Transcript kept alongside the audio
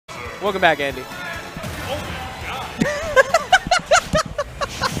Welcome back, Andy.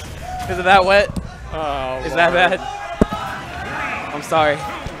 Is it that wet? Oh, Is that bad? I'm sorry.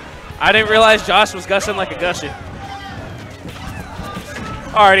 I didn't realize Josh was gushing like a gushing.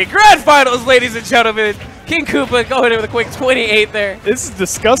 Alrighty, grand finals, ladies and gentlemen. King Koopa going in with a quick 28 there. This is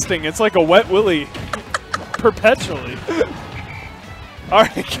disgusting. It's like a wet willy perpetually. All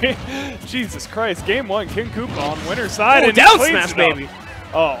right, Jesus Christ. Game 1, King Koopa on winner's side. Oh, and down smash, baby.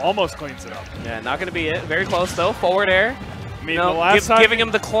 Oh, almost cleans it up. Yeah, not going to be it. Very close, though. Forward air. I mean, the last time, giving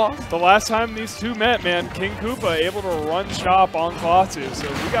him the claw. The last time these two met, man, King Koopa able to run shop on Klaatu, so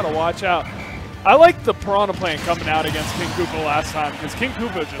we got to watch out. I like the Piranha Plant coming out against King Koopa last time because King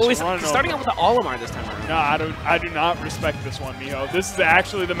Koopa just running starting over. out with the Olimar this time around. No, I do not respect this one, Miho. This is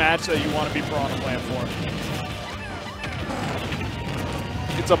actually the match that you want to be Piranha Plant for.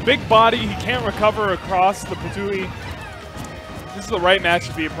 It's a big body. He can't recover across the Patui. This is the right match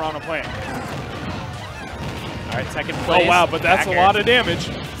to be a Piranha Plant. All right, second place. Oh, wow, but that's a lot of damage.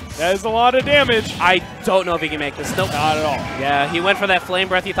 That is a lot of damage. I don't know if he can make this. Nope. Not at all. Yeah, he went for that flame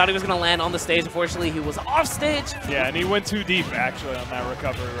breath. He thought he was going to land on the stage. Unfortunately, he was off stage. Yeah, and he went too deep, actually, on that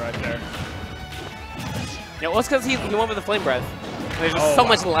recovery right there. Yeah, well, it's because he went with the flame breath. There's just so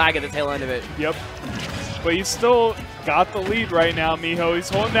much lag at the tail end of it. Yep. But he's still got the lead right now, Miho. He's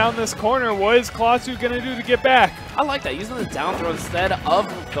holding down this corner. What is Klaatu going to do to get back? I like that. Using the down throw instead of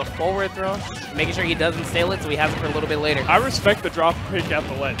the forward throw. Making sure he doesn't stale it so he has it for a little bit later. I respect the drop pick at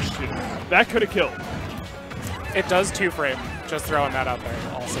the ledge, too. That could have killed. It does 2-frame. Just throwing that out there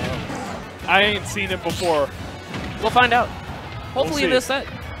also. I ain't seen it before. We'll find out. Hopefully in this set.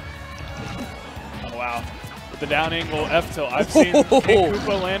 Oh, wow. With the down angle F tilt. I've seen King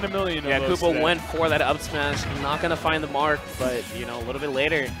Koopa land a million of those Koopa today. went for that up smash. Not going to find the mark, but, you know, a little bit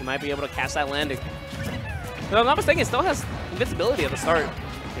later, he might be able to catch that landing. If I'm not mistaken, it still has invincibility at the start.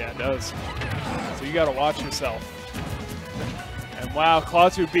 Yeah, it does. So you got to watch yourself. And wow,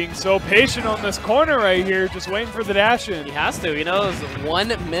 Klaatu being so patient on this corner right here, just waiting for the dash in. He has to. You know, it was one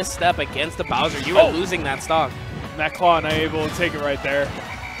misstep against the Bowser. You were losing that stock. And that claw not able to take it right there.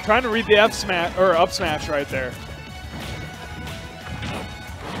 Trying to read the F smash or up smash right there.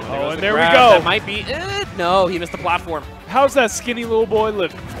 Oh, and there we go. That might be it. No, he missed the platform. How's that skinny little boy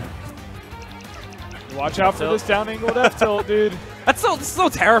living? Watch out for this down angled F tilt, dude. That's so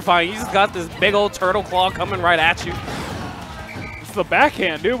terrifying. You just got this big old turtle claw coming right at you. It's the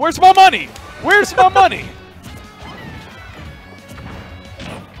backhand, dude. Where's my money? Where's my money?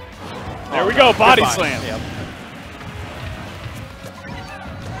 There we go, body slam. Yep.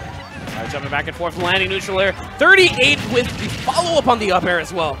 All right, jumping back and forth, landing neutral air. 38 with the follow-up on the up air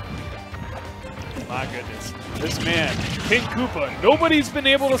as well. My goodness. This man, King Koopa, nobody's been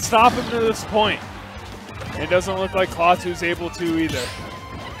able to stop him to this point. It doesn't look like Klaatu's able to either.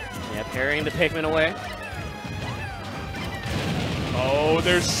 Yeah, parrying the Pikmin away. Oh,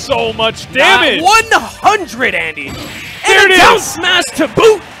 there's so much damage! 100, Andy! There it is! Down smash to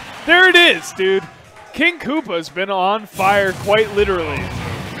boot! There it is, dude. King Koopa's been on fire quite literally.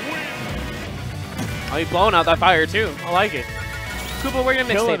 Oh, he's blowing out that fire, too. I like it. Koopa, where are you going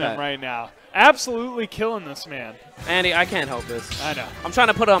to Killing mixtape him right now. Absolutely killing this man. Andy, I can't help this. I know. I'm trying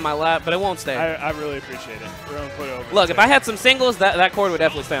to put it on my lap, but it won't stay. I really appreciate it. We're going to put it over. Look, if I had some singles, that cord would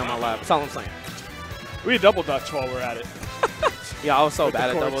definitely stay on my lap. That's all I'm saying. We double dutch while we're at it. Yeah, I was so bad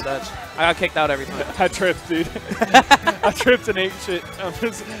at double dutch. I got kicked out every time. I tripped, dude. I tripped and ate shit. I'm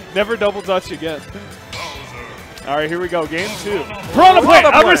just never double dutch again. All right, here we go. Game 2. Piranha Plant.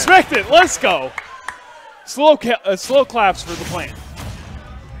 I respect it. Let's go. Slow claps for the plant.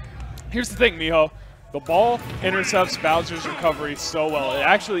 Here's the thing, Miho. The ball intercepts Bowser's recovery so well. It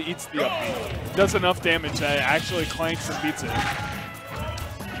actually eats the up B. It does enough damage that it actually clanks and beats it.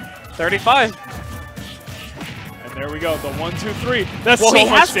 35. And there we go. The 1, 2, 3. That's well, so he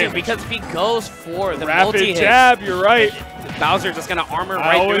much has damage. to because if he goes for the rapid multi-hit, jab, you're right. Bowser just going to armor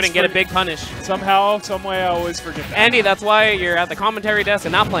right through it and get a big punish. Somehow, some way, I always forget that. Andy, that's why you're at the commentary desk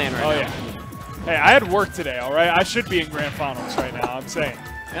and not playing right now. Oh, yeah. Hey, I had work today, all right? I should be in Grand Finals right now, I'm saying.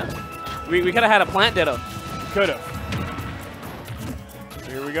 Yeah. We could have had a plant ditto. Could have.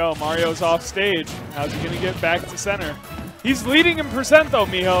 Here we go. Mario's off stage. How's he going to get back to center? He's leading in percent, though,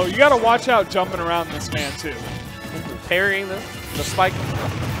 Miho. You got to watch out jumping around this man, too. Parrying the spike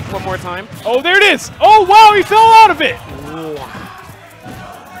one more time. Oh, there it is. Oh, wow, he fell out of it.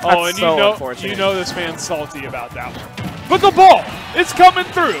 That's and so you know this man's salty about that one. But the ball, it's coming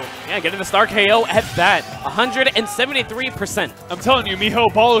through. Yeah, getting the star KO at that. 173%. I'm telling you,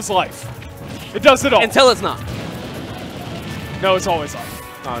 Miho, ball is life. It does it all. Until it's not. No, it's always life.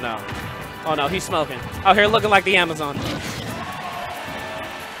 Oh, no. Oh, no, he's smoking. Out here looking like the Amazon.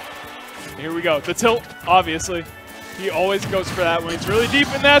 Here we go. The tilt, obviously. He always goes for that when he's really deep,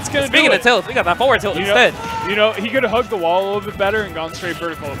 and that's going to do it. Speaking of tilt, we got that forward tilt instead. You know, he could have hugged the wall a little bit better and gone straight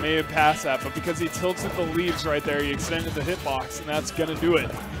vertical. It may have passed that, but because he tilted the leaves right there, he extended the hitbox, and that's going to do it.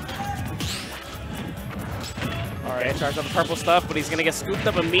 All right. Okay, charge up the purple stuff, but he's going to get scooped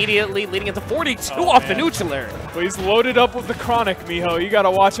up immediately, leading into 42 off the neutral area. But he's loaded up with the chronic, Miho. You got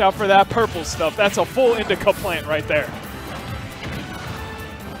to watch out for that purple stuff. That's a full indica plant right there.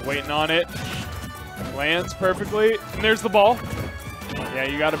 Waiting on it. Lands perfectly, and there's the ball. Yeah,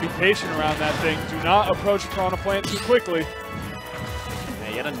 you got to be patient around that thing. Do not approach Piranha Plant too quickly.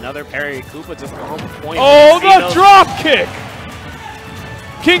 Yeah, yet another parry. Koopa just on point. Oh, the drop kick!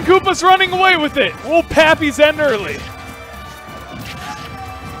 King Koopa's running away with it. Will Pappy's end early?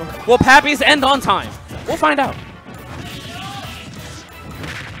 Will Pappy's end on time? We'll find out.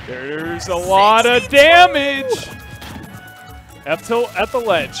 There's a lot of damage. F-tilt at the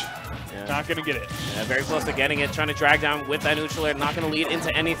ledge. Not going to get it. Yeah, very close to getting it. Trying to drag down with that neutral air. Not going to lead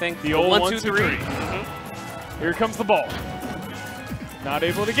into anything. The old 1, 2, 3. Here comes the ball. Not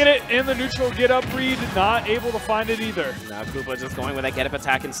able to get it. And the neutral get up read. Not able to find it either. Now Koopa just going with that get up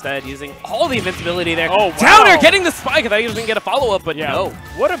attack instead. Using all the invincibility there. Oh, wow. Downer getting the spike. I thought he was going to get a follow up, but yeah. no.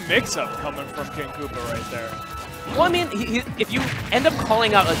 What a mix-up coming from King Koopa right there. Well, I mean, if you end up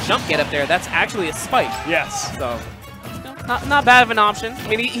calling out a jump get up there, that's actually a spike. Yes. So... Not bad of an option. I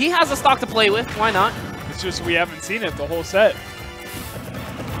mean, he has a stock to play with. Why not? It's just we haven't seen it the whole set.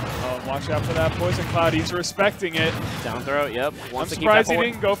 Oh, watch out for that Poison Cloud. He's respecting it. Down throw, yep. I'm surprised he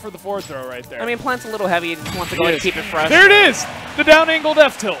didn't go for the forward throw right there. I mean, Plant's a little heavy. He just wants to go ahead and keep it fresh. There it is! The down-angled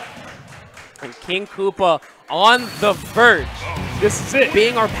F-tilt. And King Koopa on the verge. This is it.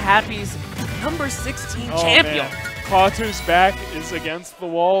 Being our Pappy's number 16 champion. Man. Klaatu's back is against the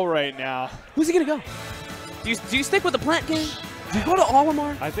wall right now. Who's he going to go? Do you stick with the Plant game? Do you go to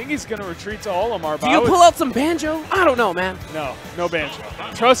Olimar? I think he's going to retreat to Olimar. Do you pull out some Banjo? I don't know, man. No Banjo.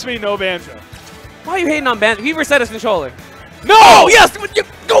 Trust me, no Banjo. Why are you hating on Banjo? He reset his controller. No! Oh, yes!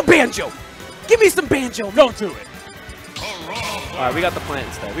 Go Banjo! Give me some Banjo. Don't do it. All right, we got the Plant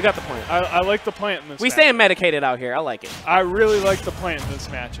instead. We got the Plant. I like the Plant in this We staying medicated out here. I like it. I really like the Plant in this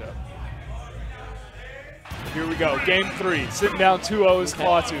matchup. Here we go, game 3. Sitting down 2-0 is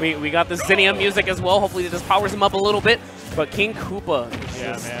Klaatu. We got the Zinnia music as well. Hopefully this powers him up a little bit. But King Koopa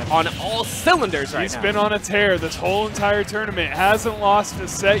is on all cylinders right now. He's been on a tear this whole entire tournament. Hasn't lost a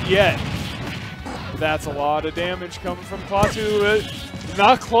set yet. That's a lot of damage coming from Klaatu.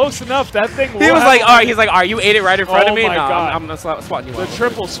 Not close enough. That thing. He was like, all right, you ate it right in front of me. My no, God. I'm gonna swat you. The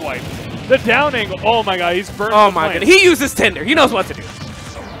triple swipe. The down angle. Oh my God, he's burning. Oh my God, he uses Tinder. He knows what to do.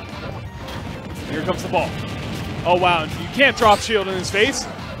 Here comes the ball. Oh, wow. You can't drop shield in his face.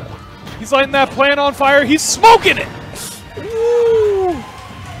 He's lighting that Plant on fire. He's smoking it. Woo.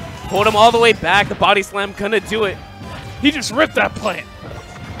 Pulled him all the way back. The body slam gonna do it. He just ripped that Plant.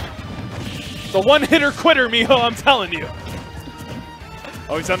 The one-hitter quitter, Miho, I'm telling you.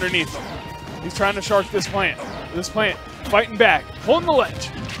 Oh, he's underneath. He's trying to shark this Plant. This Plant fighting back. Holding the ledge.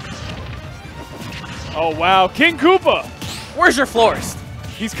 Oh, wow. King Koopa. Where's your florist?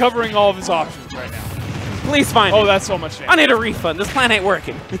 He's covering all of his options right now. Please find it. Oh, that's so much damage. I need a refund. This plan ain't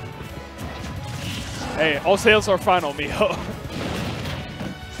working. Hey, all sales are final, Miho.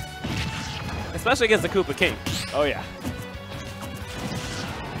 Especially against the Koopa King. Oh, yeah.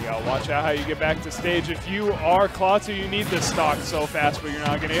 You gotta watch out how you get back to stage. If you are Klaatu, you need this stock so fast, but you're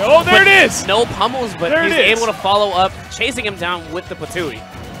not gonna. Oh, there it is! No pummels, but he's able to follow up, chasing him down with the Patui.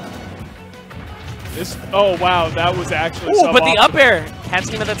 Oh, wow, that was actually Ooh, but the up air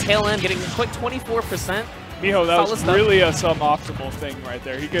catching him at the tail end, getting a quick 24%. Miho, that was really a suboptimal thing right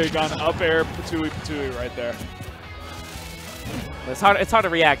there. He could have gone up air, Patui right there. It's hard to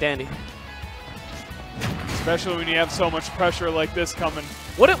react, Andy. Especially when you have so much pressure like this coming.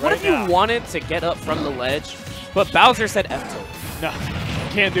 What if you wanted to get up from the ledge, but Bowser said F-tilt? No,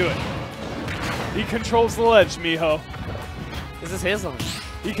 can't do it. He controls the ledge, Miho. This is his line.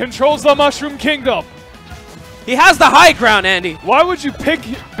 He controls the Mushroom Kingdom. He has the high ground, Andy. Why would you pick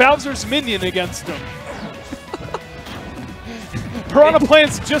Bowser's minion against him? Piranha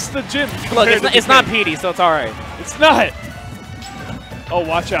Plant's just the gym. Look, it's not Petey, so it's all right. It's not. Oh,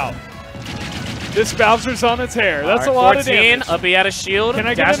 watch out. This Bowser's on a tear. That's a lot of damage. Up he had a shield. Can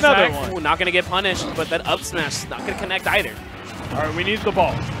I get another one? Ooh, not going to get punished, but that up smash is not going to connect either. All right, we need the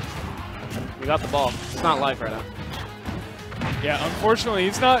ball. We got the ball. It's not live right now. Yeah, unfortunately,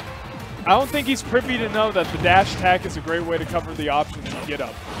 he's not. I don't think he's privy to know that the dash attack is a great way to cover the options and get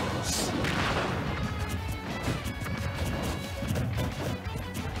up.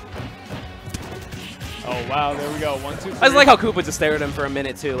 Oh, wow. There we go. 1, 2, 3. I just like how Koopa just stared at him for a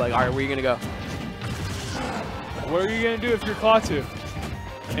minute, too. Like, all right, where are you going to go? What are you going to do if you're Klaatu?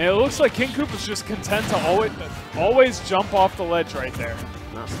 And it looks like King Koopa's just content to always jump off the ledge right there.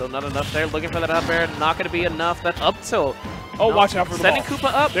 No, still not enough there. Looking for that up air. Not going to be enough. That up tilt. Oh, no, watch out for the sending ball.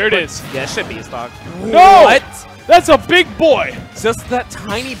 Koopa up. There it is. Yeah, it should be a stock. No! What? That's a big boy. Just that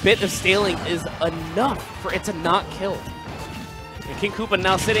tiny bit of scaling is enough for it to not kill. And King Koopa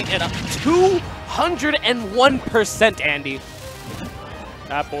now sitting at a 201%, Andy.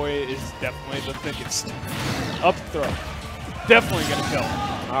 That boy is definitely the thickest. Up throw. Definitely going to kill.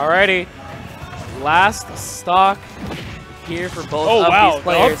 Alrighty. Last stock here for both Oh, of wow, these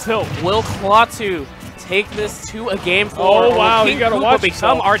players. the up tilt. Will Klaatu take this to a game 4? Oh, or wow, will you King gotta Koopa watch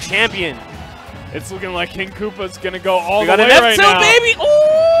become yourself. our champion? It's looking like King Koopa's going to go all We the got way an right F2, now. baby!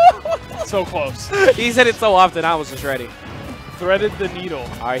 Ooh! So close. He said it so often, I was just ready. Threaded the needle.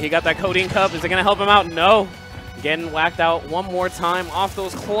 All right, he got that codeine cup. Is it going to help him out? No. Getting whacked out one more time off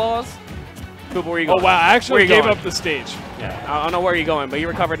those claws. Koopa, where you going? Oh, wow. I actually Where you gave going? up the stage. Yeah, I don't know where you're going, but you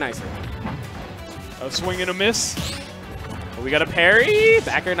recovered nicely. A swing and a miss. We got a parry.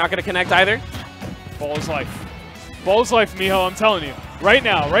 Backer not going to connect either. Ball is life. Ball is life, Miho, I'm telling you. Right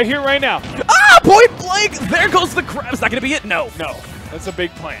now. Right here, right now. Ah, point blank. There goes the grab. Is that going to be it? No. No. That's a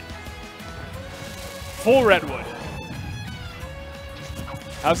big plan. Full redwood.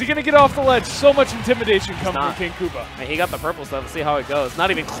 How's he going to get off the ledge? So much intimidation coming from King Koopa. And he got the purple stuff. Let's see how it goes. Not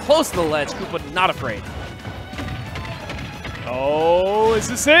even close to the ledge. Koopa not afraid. Oh, is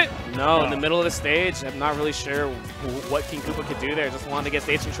this it? No, in the middle of the stage. I'm not really sure what King Koopa could do there. Just wanted to get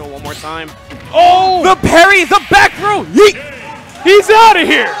stage control one more time. Oh! The parry, the back throw. Yeet! He's out of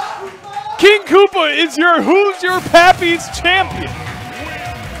here! King Koopa is Who's Your Pappy's champion.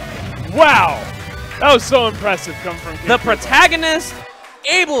 Wow. That was so impressive coming from King The Koopa. protagonist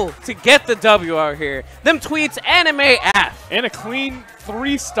able to get the W out here. Them tweets, anime F. And a clean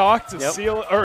 3 stock to seal, or